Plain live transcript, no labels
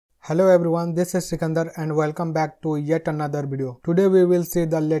Hello everyone, this is Sikandar and welcome back to yet another video. Today we will see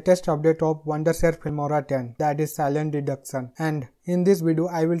the latest update of Wondershare Filmora 10, that is silent deduction. And in this video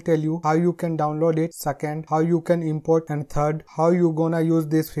I will tell you how you can download it, second how you can import, and third how you gonna use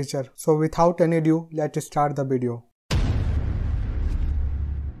this feature. So without any ado, let's start the video.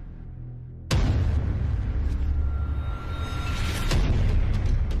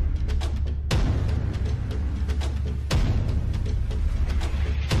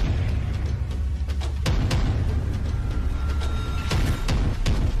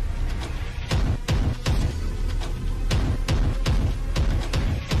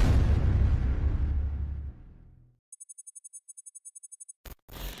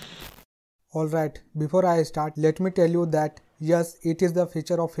 Alright, before I start, let me tell you that yes, it is the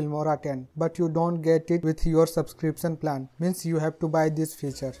feature of Filmora 10, but you don't get it with your subscription plan, means you have to buy this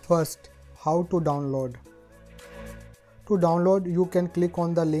feature. First, how to download. To download, you can click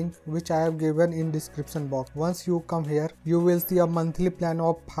on the link which I have given in description box. Once you come here, you will see a monthly plan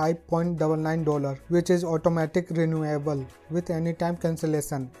of $5.99, which is automatic renewable with anytime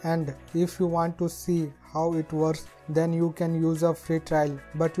cancellation. And if you want to see how it works, then you can use a free trial,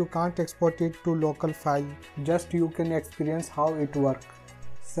 but you can't export it to local file. Just you can experience how it works.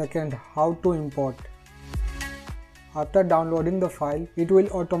 Second, how to import. After downloading the file, it will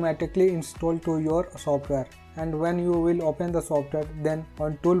automatically install to your software. And when you will open the software, then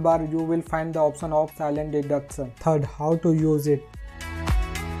on toolbar you will find the option of silent deduction. Third, how to use it.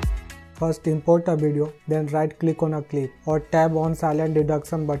 First, import a video, then right click on a clip or tab on silent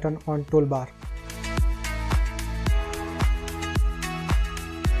deduction button on toolbar.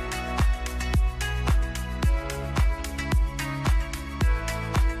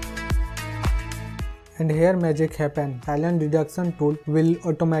 And here magic happen. Silent deduction tool will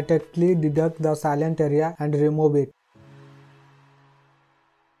automatically deduct the silent area and remove it.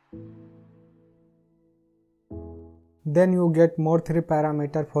 Then you get more 3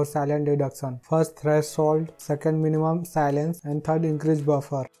 parameters for silent deduction. First, threshold, second, minimum silence, and third, increase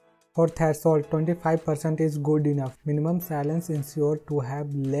buffer. For threshold, 25% is good enough. Minimum silence ensure to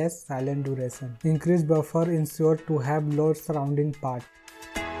have less silent duration. Increase buffer ensure to have low surrounding part.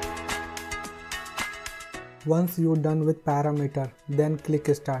 Once you done with parameter, then click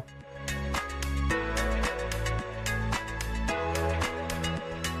start.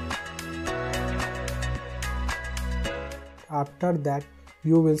 After that,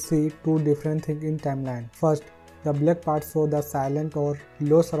 you will see two different things in timeline. First, the black part show the silent or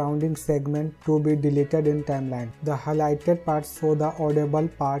low surrounding segment to be deleted in timeline. The highlighted part show the audible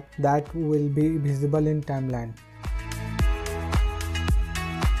part that will be visible in timeline.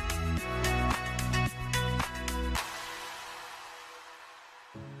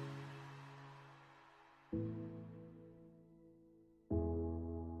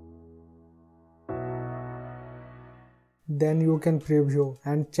 Then you can preview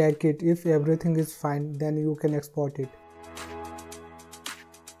and check it. If everything is fine, then you can export it.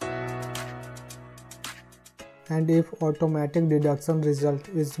 And if automatic deduction result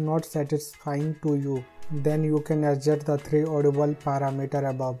is not satisfying to you, then you can adjust the 3 audible parameters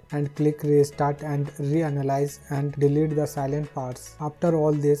above and click restart and reanalyze and delete the silent parts. After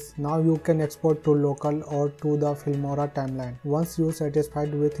all this, now you can export to local or to the Filmora timeline. Once you are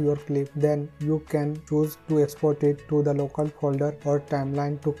satisfied with your clip, then you can choose to export it to the local folder or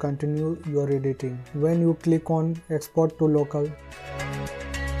timeline to continue your editing. When you click on export to local,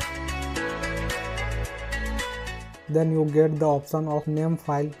 then you get the option of name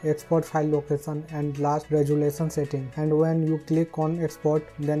file, export file location, and last resolution setting. And when you click on export,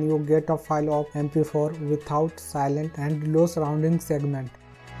 then you get a file of MP4 without silent and low surrounding segment.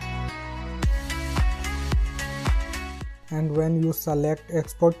 And when you select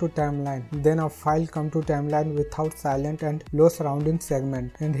export to timeline, then a file come to timeline without silent and low surrounding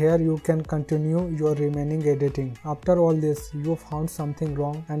segment. And here you can continue your remaining editing. After all this, you found something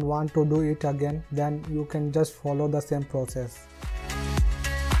wrong and want to do it again, then you can just follow the same process.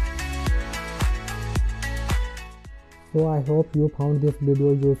 So I hope you found this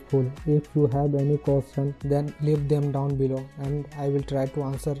video useful. If you have any question, then leave them down below and I will try to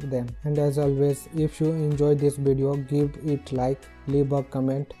answer them. And as always, if you enjoyed this video, give it like, leave a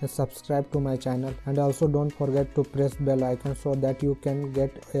comment and subscribe to my channel. And also don't forget to press bell icon so that you can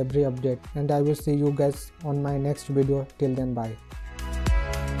get every update. And I will see you guys on my next video. Till then, bye.